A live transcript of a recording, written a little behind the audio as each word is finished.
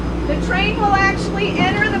The train will actually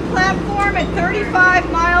enter the platform at 35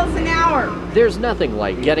 miles an hour. There's nothing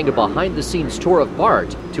like getting a behind-the-scenes tour of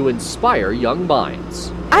BART to inspire young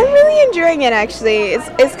minds. I'm really enjoying it, actually.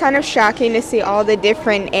 It's kind of shocking to see all the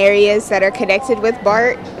different areas that are connected with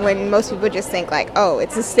BART when most people just think like, oh,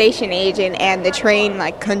 it's a station agent and the train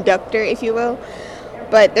like conductor, if you will.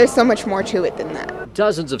 But there's so much more to it than that.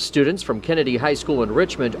 Dozens of students from Kennedy High School in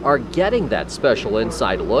Richmond are getting that special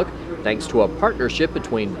inside look thanks to a partnership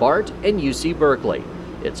between BART and UC Berkeley.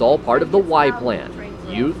 It's all part of the Y Plan.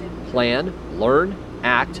 Youth, plan, learn,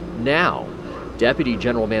 act now. Deputy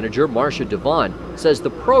General Manager Marcia Devon says the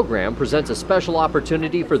program presents a special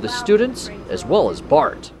opportunity for the students as well as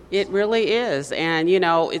BART. It really is, and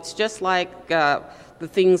it's just like the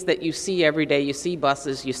things that you see every day. You see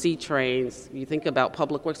buses, you see trains, you think about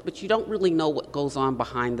public works, but you don't really know what goes on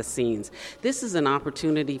behind the scenes. This is an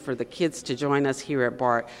opportunity for the kids to join us here at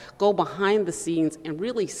BART, go behind the scenes and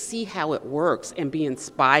really see how it works and be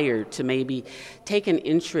inspired to maybe take an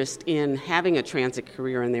interest in having a transit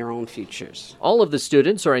career in their own futures. All of the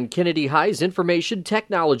students are in Kennedy High's Information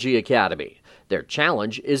Technology Academy. Their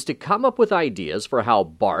challenge is to come up with ideas for how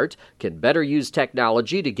BART can better use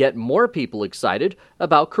technology to get more people excited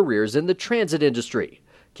about careers in the transit industry.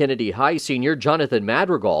 Kennedy High senior Jonathan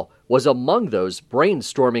Madrigal was among those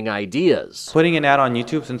brainstorming ideas. Putting an ad on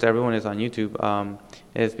YouTube, since everyone is on YouTube,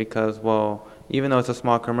 is because, well, even though it's a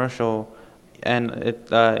small commercial, and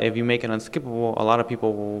if you make it unskippable, a lot of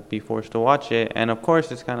people will be forced to watch it. And of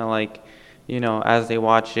course, it's kind of like, as they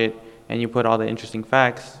watch it, and you put all the interesting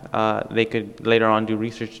facts, they could later on do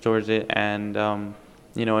research towards it and,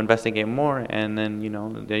 investigate more. And then,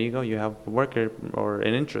 there you go. You have a worker or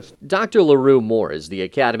an interest. Dr. LaRue Moore is the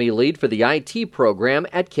academy lead for the IT program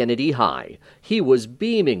at Kennedy High. He was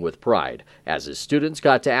beaming with pride as his students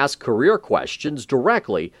got to ask career questions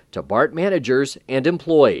directly to BART managers and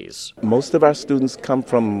employees. Most of our students come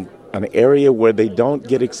from an area where they don't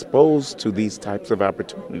get exposed to these types of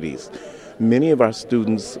opportunities. Many of our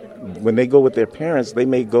students, when they go with their parents, they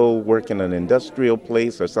may go work in an industrial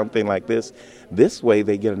place or something like this. This way,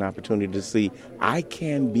 they get an opportunity to see, I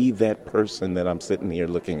can be that person that I'm sitting here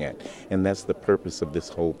looking at. And that's the purpose of this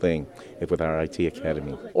whole thing with our IT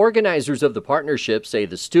Academy. Organizers of the partnership say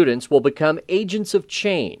the students will become agents of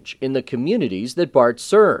change in the communities that BART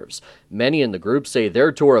serves. Many in the group say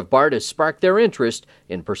their tour of BART has sparked their interest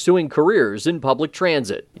in pursuing careers in public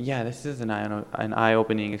transit. Yeah, this is an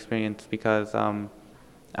eye-opening experience because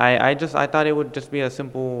I thought it would just be a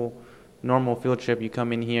simple, normal field trip. You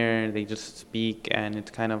come in here, they just speak, and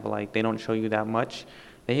it's kind of like they don't show you that much.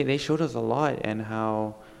 They showed us a lot and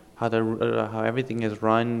how everything is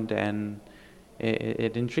run, and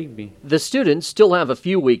it intrigued me. The students still have a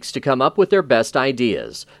few weeks to come up with their best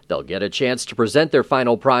ideas. They'll get a chance to present their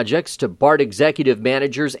final projects to BART executive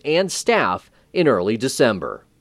managers and staff in early December.